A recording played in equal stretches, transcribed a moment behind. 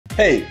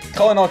Hey,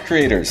 calling all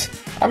creators.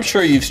 I'm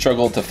sure you've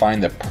struggled to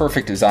find the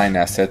perfect design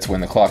assets when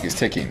the clock is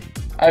ticking.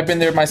 I've been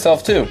there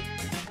myself too.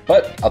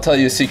 But I'll tell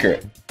you a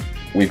secret.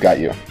 We've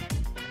got you.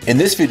 In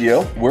this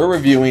video, we're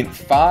reviewing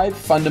 5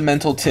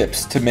 fundamental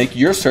tips to make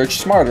your search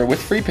smarter with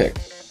Freepik.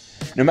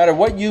 No matter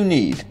what you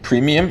need,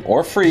 premium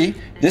or free,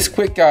 this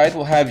quick guide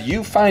will have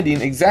you finding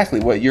exactly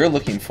what you're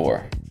looking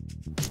for.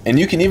 And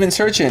you can even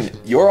search in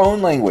your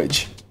own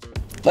language.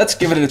 Let's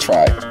give it a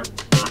try.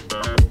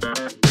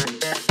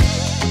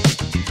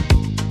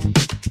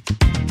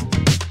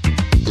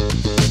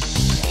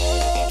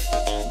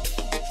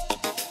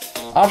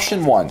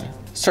 Option 1.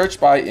 Search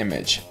by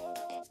image.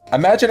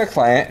 Imagine a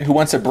client who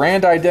wants a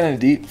brand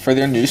identity for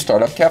their new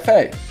startup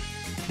cafe.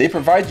 They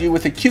provide you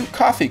with a cute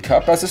coffee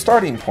cup as a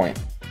starting point.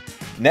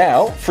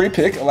 Now,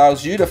 Freepik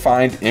allows you to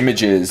find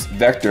images,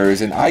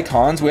 vectors, and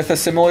icons with a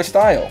similar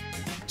style.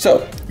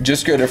 So,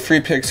 just go to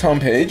Freepik's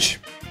homepage,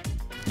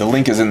 the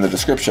link is in the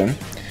description,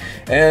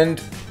 and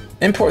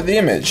import the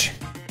image.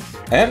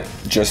 And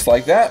just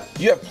like that,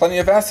 you have plenty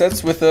of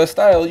assets with the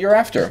style you're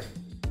after.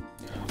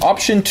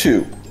 Option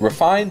 2.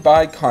 Refine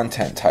by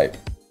content type.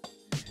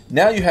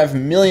 Now you have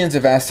millions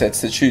of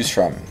assets to choose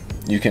from.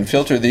 You can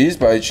filter these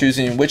by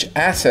choosing which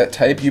asset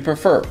type you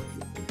prefer.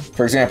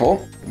 For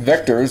example,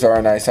 vectors are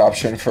a nice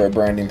option for a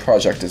branding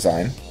project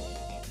design.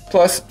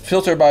 Plus,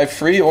 filter by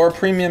free or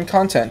premium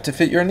content to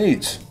fit your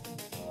needs.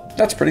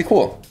 That's pretty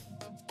cool.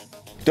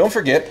 Don't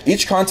forget,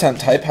 each content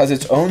type has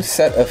its own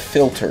set of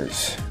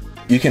filters.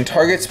 You can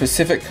target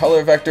specific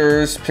color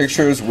vectors,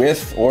 pictures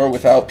with or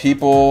without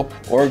people,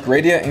 or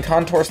gradient and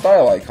contour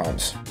style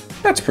icons.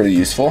 That's pretty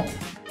useful.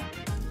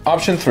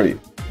 Option 3.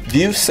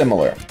 View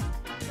similar.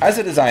 As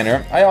a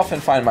designer, I often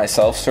find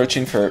myself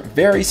searching for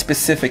very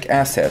specific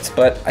assets,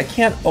 but I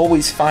can't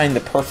always find the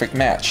perfect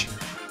match.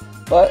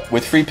 But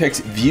with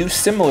Freepik's View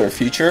Similar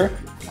feature,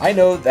 I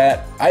know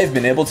that I've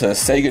been able to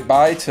say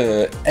goodbye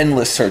to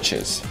endless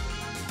searches.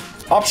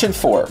 Option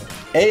 4.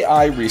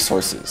 AI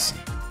resources.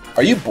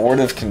 Are you bored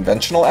of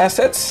conventional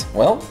assets?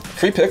 Well,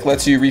 Freepik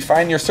lets you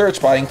refine your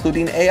search by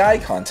including AI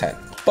content.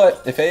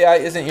 But if AI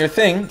isn't your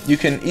thing, you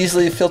can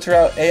easily filter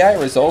out AI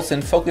results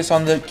and focus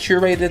on the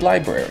curated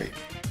library.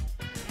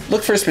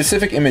 Look for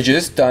specific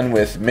images done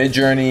with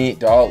Midjourney,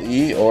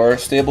 DALL-E, or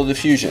Stable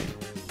Diffusion.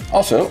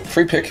 Also,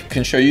 Freepik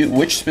can show you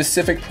which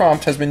specific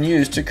prompt has been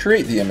used to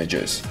create the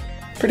images.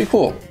 Pretty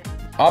cool.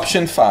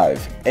 Option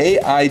 5.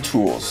 AI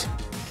tools.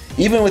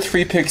 Even with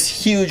Freepik's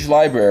huge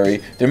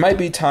library, there might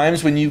be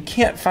times when you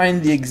can't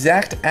find the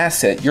exact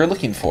asset you're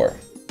looking for.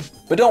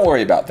 But don't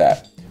worry about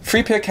that.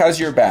 Freepik has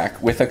your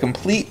back with a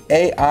complete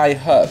AI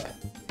hub.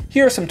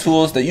 Here are some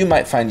tools that you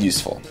might find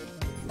useful.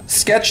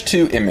 Sketch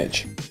to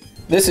image.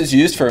 This is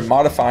used for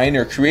modifying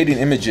or creating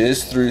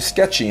images through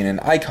sketching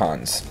and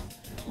icons.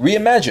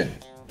 Reimagine.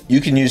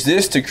 You can use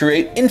this to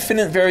create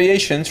infinite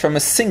variations from a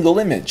single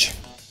image.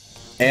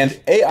 And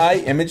AI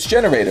Image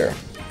Generator,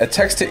 a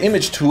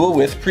text-to-image tool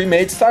with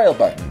pre-made style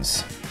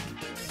buttons.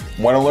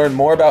 Want to learn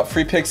more about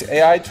Freepik's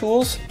AI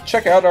tools?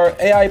 Check out our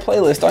AI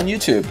playlist on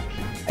YouTube.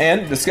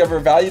 And discover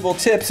valuable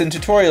tips and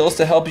tutorials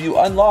to help you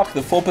unlock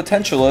the full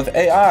potential of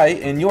AI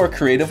in your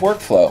creative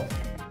workflow.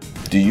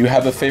 Do you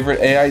have a favorite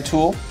AI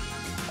tool?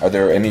 Are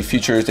there any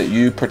features that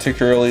you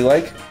particularly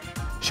like?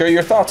 Share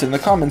your thoughts in the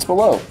comments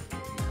below.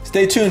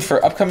 Stay tuned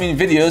for upcoming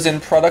videos and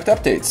product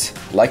updates.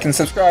 Like and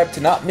subscribe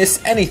to not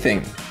miss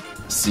anything.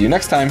 See you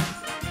next time.